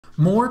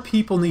More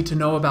people need to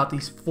know about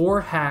these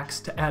 4 hacks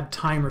to add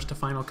timers to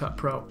Final Cut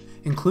Pro,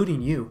 including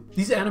you.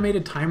 These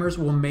animated timers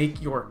will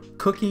make your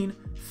cooking,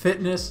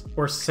 fitness,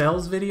 or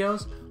sales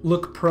videos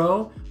look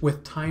pro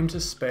with time to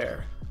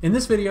spare. In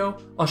this video,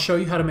 I'll show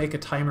you how to make a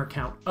timer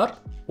count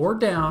up or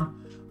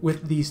down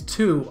with these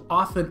 2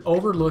 often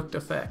overlooked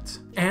effects,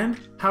 and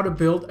how to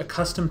build a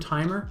custom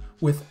timer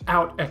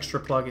without extra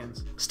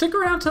plugins. Stick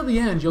around till the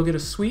end, you'll get a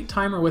sweet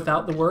timer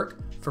without the work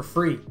for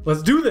free.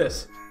 Let's do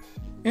this!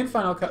 In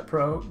Final Cut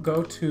Pro,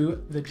 go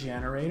to the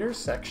Generators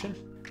section,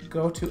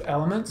 go to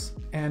Elements,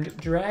 and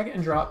drag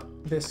and drop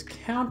this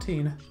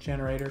counting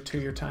generator to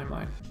your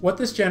timeline. What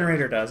this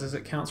generator does is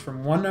it counts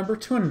from one number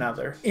to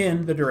another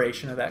in the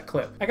duration of that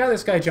clip. I got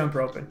this guy jump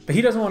roping, but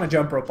he doesn't want to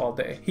jump rope all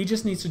day. He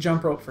just needs to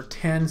jump rope for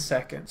 10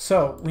 seconds.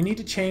 So we need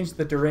to change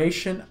the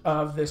duration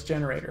of this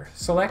generator.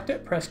 Select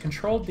it, press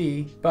Ctrl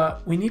D,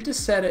 but we need to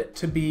set it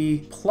to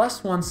be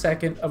plus 1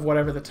 second of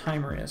whatever the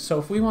timer is. So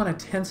if we want a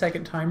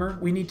 10-second timer,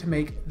 we need to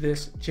make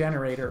this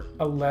generator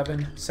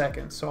 11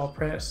 seconds. So I'll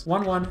press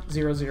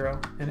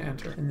 1100 and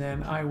enter, and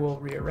then I will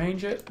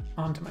rearrange it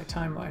onto my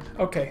timeline.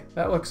 Okay,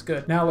 that looks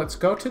good. Now let's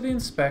go to the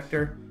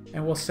inspector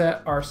and we'll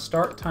set our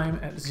start time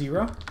at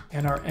 0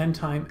 and our end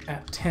time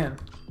at 10.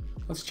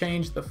 Let's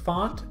change the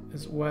font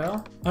as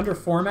well. Under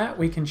format,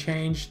 we can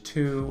change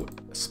to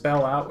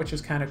spell out, which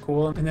is kind of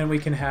cool. And then we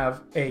can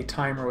have a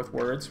timer with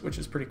words, which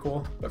is pretty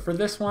cool. But for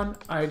this one,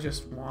 I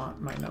just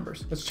want my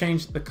numbers. Let's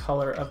change the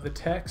color of the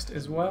text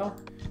as well.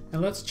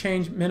 And let's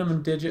change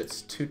minimum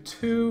digits to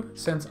 2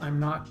 since I'm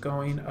not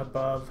going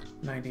above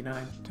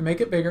 99. To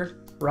make it bigger,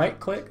 right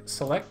click,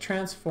 select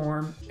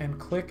transform, and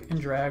click and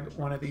drag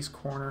one of these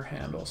corner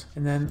handles.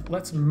 And then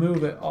let's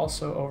move it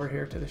also over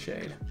here to the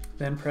shade.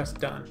 Then press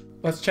done.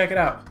 Let's check it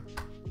out.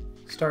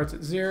 Starts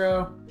at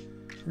 0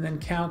 and then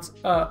counts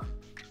up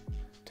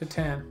to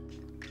 10.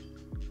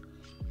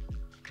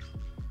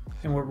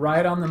 And we're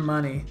right on the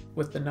money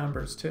with the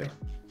numbers too.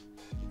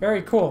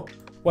 Very cool.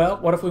 Well,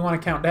 what if we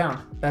want to count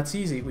down? That's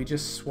easy. We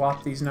just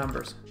swap these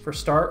numbers. For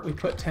start, we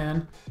put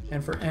 10,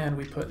 and for end,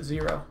 we put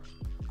 0.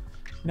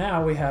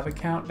 Now we have a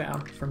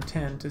countdown from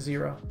 10 to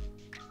 0.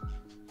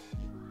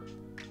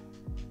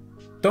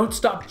 Don't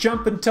stop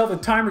jumping until the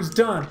timer's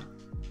done.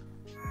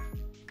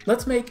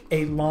 Let's make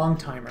a long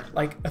timer,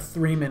 like a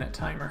 3-minute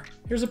timer.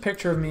 Here's a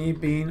picture of me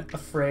being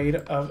afraid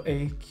of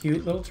a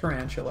cute little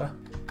tarantula.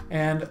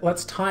 And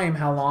let's time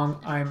how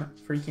long I'm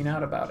freaking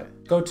out about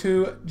it. Go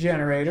to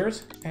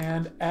Generators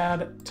and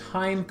add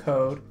time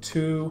code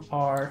to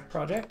our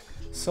project.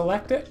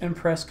 Select it and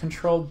press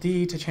Ctrl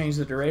D to change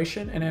the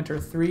duration and enter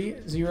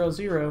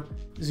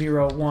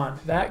 30001.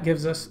 That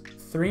gives us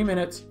 3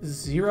 minutes,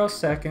 0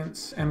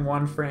 seconds, and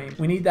 1 frame.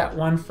 We need that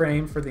 1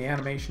 frame for the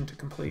animation to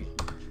complete.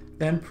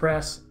 Then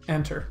press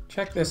enter.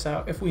 Check this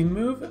out. If we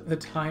move the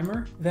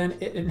timer, then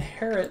it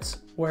inherits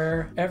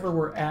wherever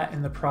we're at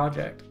in the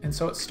project. And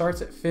so it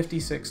starts at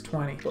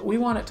 56:20, but we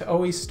want it to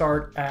always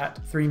start at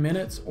 3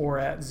 minutes or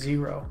at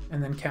 0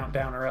 and then count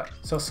down or up.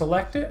 So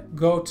select it,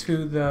 go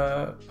to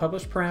the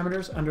publish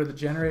parameters under the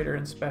generator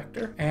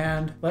inspector,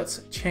 and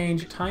let's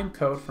change time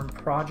code from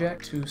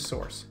project to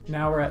source.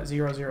 Now we're at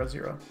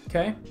 000.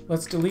 Okay,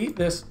 let's delete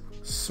this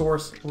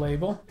source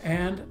label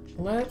and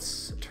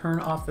let's turn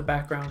off the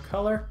background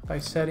color by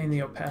setting the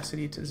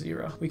opacity to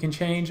 0. We can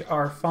change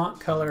our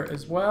font color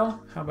as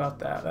well. How about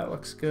that? That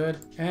looks good.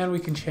 And we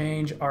can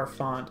change our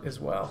font as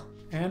well.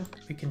 And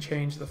we can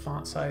change the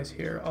font size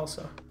here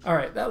also. All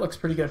right, that looks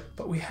pretty good.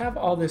 But we have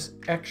all this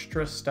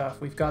extra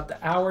stuff. We've got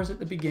the hours at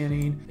the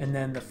beginning and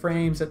then the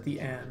frames at the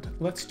end.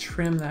 Let's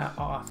trim that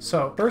off.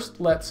 So first,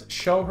 let's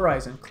show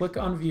horizon. Click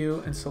on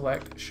view and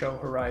select show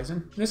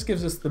horizon. This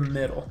gives us the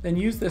middle. Then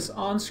use this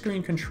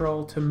on-screen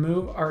control to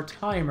move our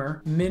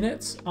timer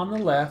minutes on the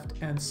left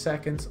and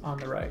seconds on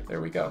the right.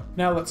 There we go.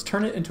 Now let's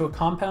turn it into a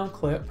compound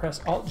clip. Press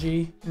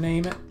Alt-G,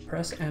 name it,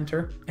 press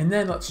enter. And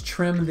then let's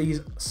trim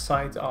these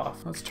sides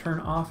off. Let's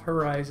turn off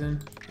horizon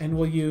and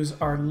we'll use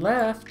our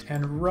left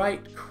and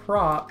right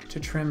crop to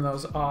trim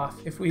those off.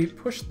 If we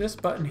push this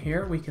button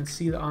here, we can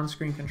see the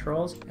on-screen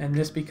controls and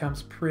this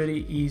becomes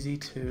pretty easy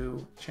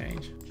to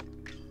change.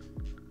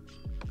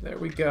 There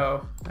we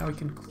go. Now we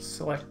can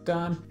select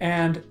done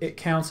and it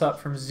counts up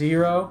from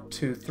 0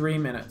 to 3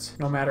 minutes,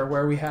 no matter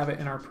where we have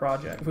it in our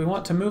project. If we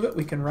want to move it,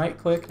 we can right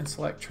click and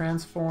select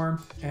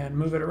transform and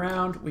move it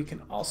around. We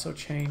can also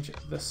change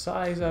the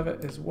size of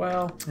it as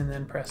well and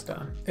then press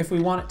done. If we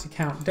want it to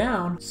count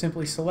down,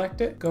 simply select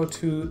it, go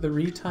to the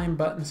retime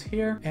buttons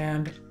here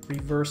and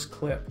reverse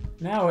clip.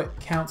 Now it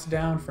counts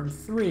down from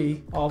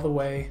 3 all the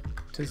way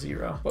to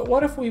 0. But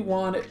what if we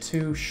want it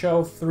to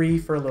show 3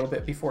 for a little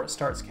bit before it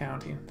starts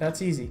counting?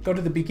 That's easy. Go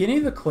to the beginning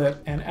of the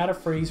clip and add a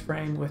freeze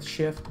frame with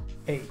Shift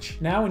H.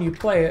 Now when you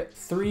play it,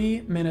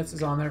 3 minutes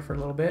is on there for a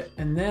little bit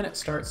and then it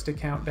starts to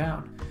count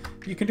down.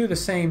 You can do the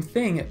same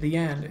thing at the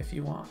end if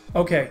you want.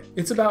 Okay,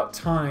 it's about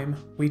time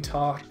we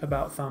talk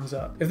about thumbs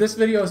up. If this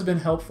video has been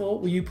helpful,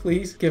 will you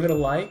please give it a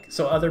like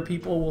so other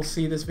people will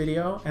see this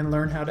video and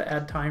learn how to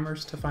add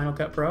timers to Final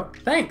Cut Pro?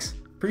 Thanks,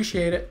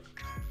 appreciate it.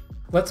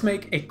 Let's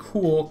make a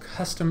cool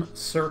custom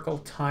circle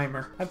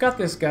timer. I've got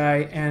this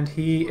guy and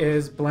he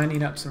is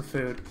blending up some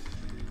food.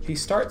 He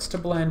starts to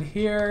blend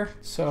here,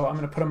 so I'm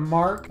going to put a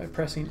mark by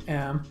pressing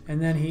M, and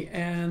then he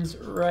ends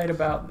right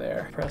about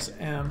there. Press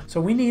M.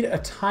 So we need a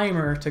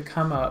timer to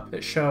come up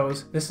that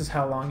shows this is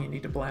how long you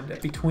need to blend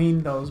it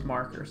between those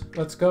markers.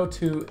 Let's go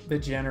to the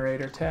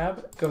Generator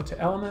tab, go to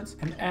Elements,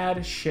 and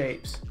add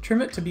Shapes.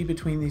 Trim it to be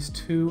between these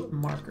two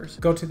markers.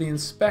 Go to the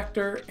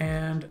Inspector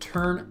and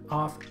turn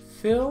off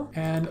Fill,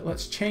 and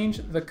let's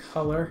change the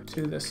color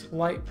to this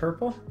light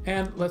purple,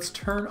 and let's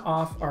turn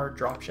off our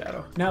drop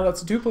shadow. Now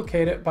let's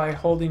duplicate it by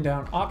holding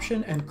down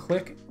Option and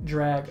click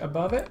drag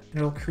above it, and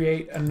it'll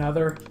create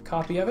another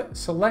copy of it.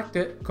 Select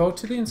it, go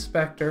to the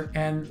inspector,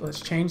 and let's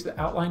change the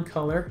outline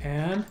color,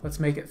 and let's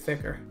make it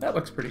thicker. That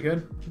looks pretty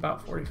good,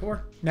 about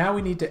 44. Now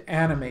we need to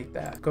animate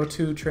that. Go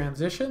to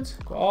Transitions,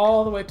 go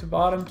all the way to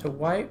bottom to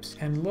Wipes,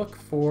 and look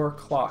for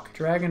Clock.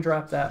 Drag and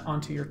drop that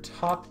onto your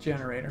top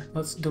generator.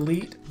 Let's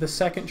delete the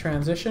second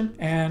transition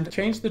and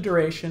change the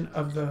duration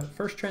of the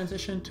first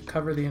transition to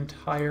cover the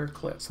entire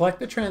clip. Select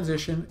the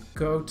transition,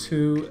 go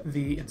to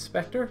the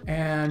inspector,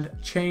 and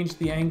change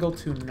the angle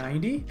to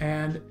 90,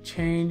 and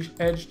change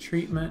edge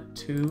treatment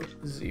to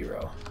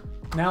 0.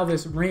 Now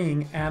this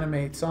ring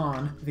animates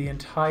on the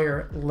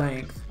entire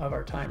length of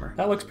our timer.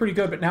 That looks pretty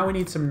good, but now we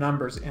need some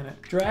numbers in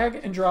it. Drag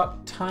and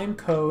drop time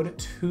code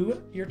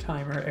to your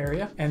timer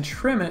area and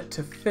trim it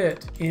to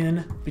fit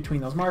in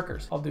between those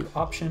markers. I'll do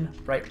Option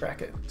right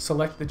bracket.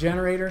 Select the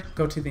generator,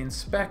 go to the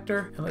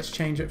inspector, and let's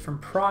change it from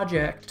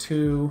project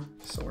to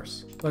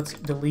source. Let's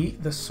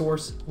delete the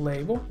source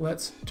label.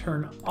 Let's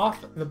turn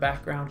off the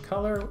background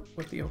color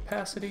with the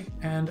opacity,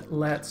 and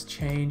let's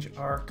change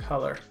our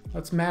color.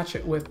 Let's match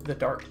it with the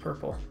dark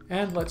purple,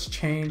 and let's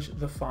change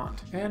the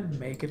font and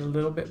make it a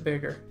little bit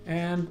bigger,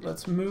 and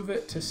let's move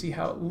it to see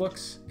how it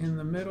looks in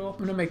the middle.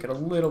 I'm gonna make it a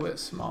little bit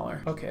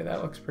smaller. Okay,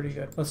 that looks pretty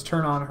good. Let's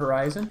turn on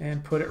horizon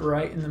and put it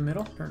right in the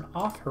middle. Turn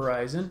off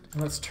horizon,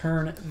 and let's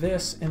turn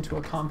this into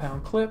a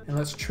compound clip, and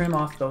let's trim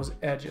off those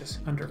edges.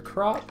 Under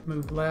crop,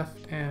 move left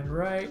and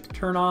right.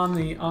 Turn on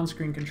the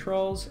on-screen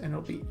controls and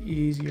it'll be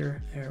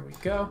easier. There we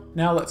go.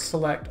 Now let's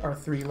select our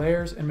 3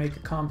 layers and make a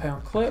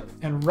compound clip,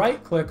 and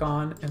right click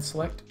on and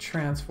select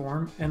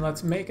transform, and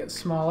let's make it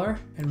smaller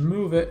and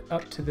move it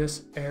up to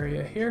this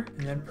area here,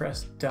 and then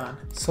press done.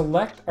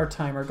 Select our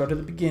timer, go to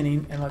the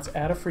beginning, and let's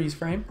add a freeze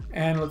frame,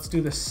 and let's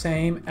do the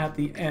same at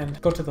the end.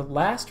 Go to the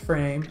last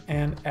frame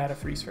and add a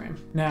freeze frame.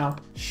 Now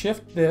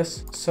shift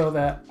this so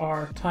that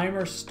our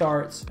timer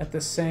starts at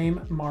the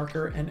same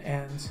marker and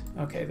ends.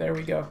 Okay, there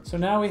we go. So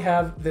now we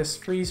have this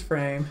freeze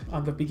frame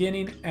on the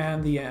beginning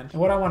and the end.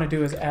 And what I want to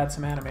do is add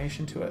some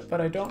animation to it, but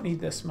I don't need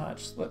this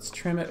much. Let's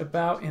trim it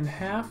about in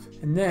half,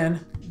 and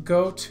then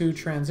go to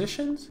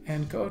transitions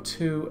and go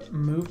to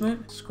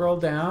movement. Scroll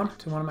down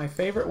to one of my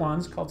favorite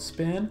ones called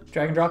spin.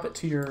 Drag and drop it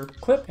to your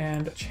clip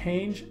and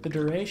change the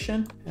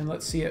duration, and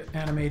let's see it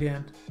animate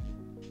in.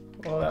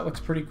 Oh, that looks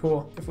pretty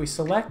cool. If we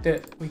select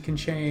it, we can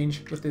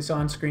change with this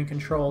on-screen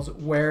controls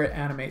where it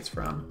animates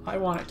from. I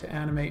want it to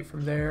animate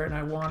from there, and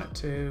I want it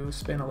to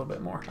spin a little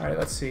bit more. All right,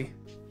 let's see.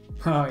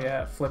 Oh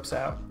yeah, it flips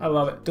out. I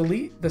love it.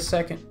 Delete the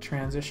second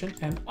transition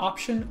and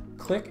Option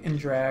click and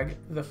drag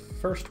the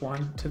first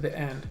one to the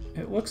end.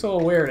 It looks a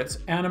little weird. It's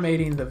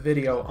animating the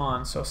video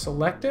on. So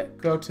select it,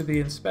 go to the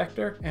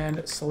inspector,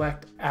 and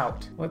select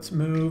out. Let's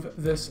move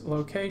this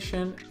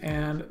location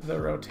and the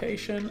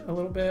rotation a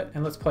little bit,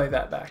 and let's play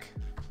that back.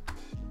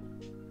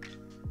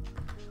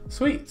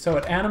 Sweet, so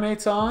it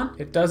animates on,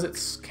 it does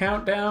its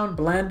countdown,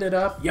 blend it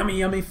up, yummy,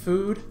 yummy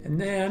food,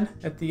 and then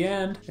at the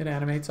end, it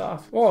animates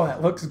off. Oh,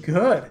 that looks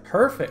good,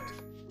 perfect.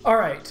 All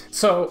right,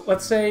 so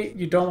let's say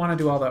you don't want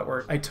to do all that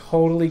work. I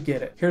totally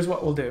get it. Here's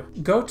what we'll do.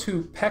 Go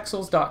to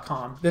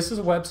pexels.com. This is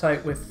a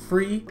website with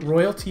free,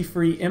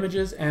 royalty-free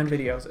images and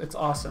videos. It's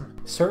awesome.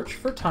 Search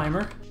for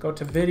timer, go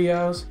to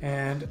videos,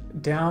 and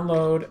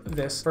download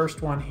this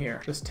first one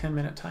here, this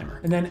 10-minute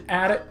timer, and then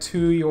add it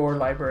to your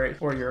library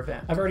or your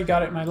event. I've already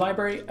got it in my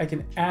library. I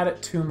can add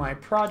it to my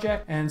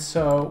project, and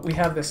so we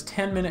have this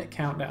 10-minute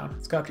countdown.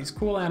 It's got these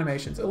cool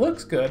animations. It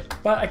looks good,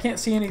 but I can't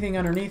see anything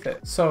underneath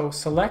it. So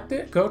select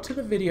it, go to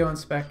the video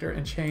inspector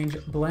and change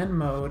blend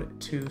mode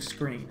to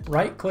screen.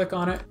 Right click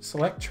on it,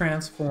 select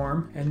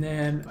transform, and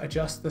then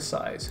adjust the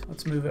size.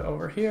 Let's move it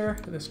over here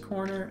to this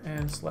corner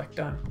and select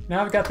done.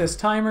 Now I've got this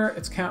timer,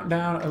 it's counting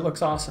down, it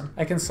looks awesome.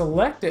 I can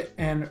select it,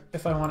 and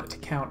if I want it to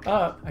count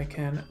up, I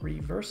can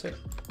reverse it.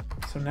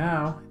 So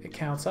now it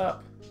counts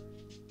up.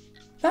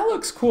 That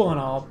looks cool and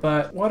all,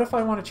 but what if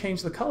I want to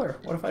change the color?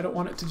 What if I don't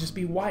want it to just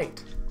be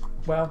white?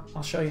 Well,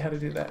 I'll show you how to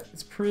do that.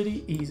 It's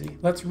pretty easy.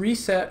 Let's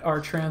reset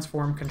our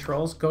transform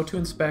controls. Go to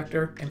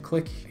inspector and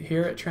click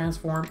here at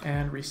transform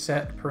and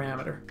reset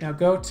parameter. Now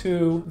go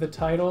to the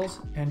titles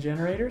and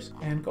generators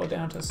and go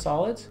down to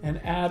solids and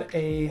add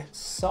a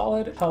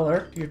solid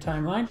color to your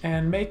timeline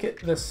and make it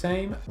the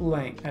same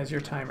length as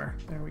your timer.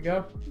 There we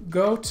go.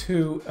 Go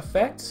to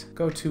effects,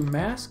 go to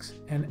masks,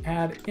 and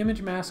add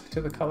image mask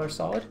to the color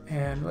solid.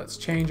 And let's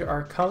change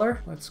our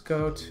color. Let's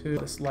go to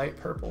this light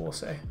purple, we'll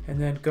say, and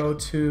then go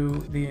to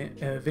the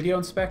Video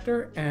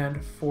Inspector,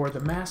 and for the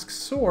mask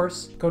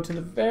source, go to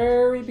the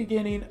very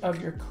beginning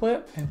of your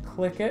clip and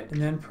click it,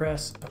 and then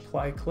press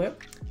Apply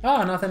Clip.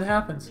 Ah, nothing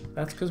happens.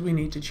 That's because we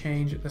need to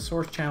change the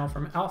source channel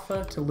from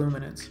alpha to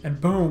luminance. And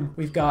boom,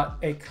 we've got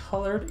a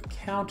colored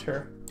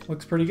counter.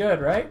 Looks pretty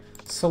good, right?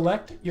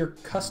 Select your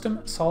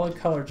custom solid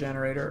color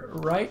generator,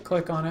 right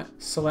click on it,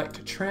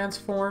 select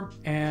transform,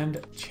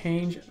 and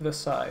change the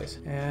size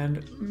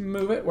and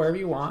move it wherever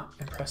you want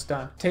and press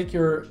done. Take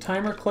your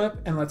timer clip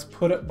and let's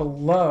put it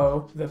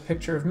below the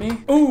picture of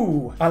me.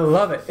 Ooh, I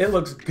love it. It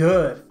looks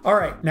good. All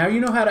right, now you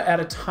know how to add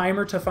a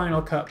timer to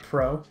Final Cut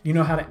Pro. You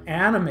know how to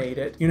animate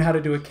it. You know how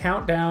to do a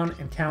countdown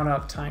and count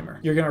up timer.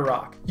 You're gonna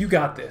rock. You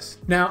got this.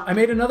 Now, I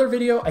made another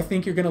video I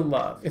think you're gonna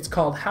love. It's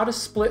called How to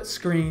Split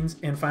Screens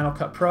in Final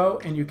Cut Pro,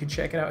 and you can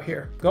check it out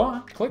here. Go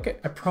on, click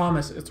it. I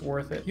promise it's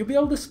worth it. You'll be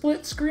able to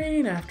split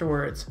screen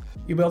afterwards.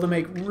 You'll be able to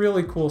make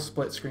really cool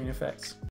split screen effects.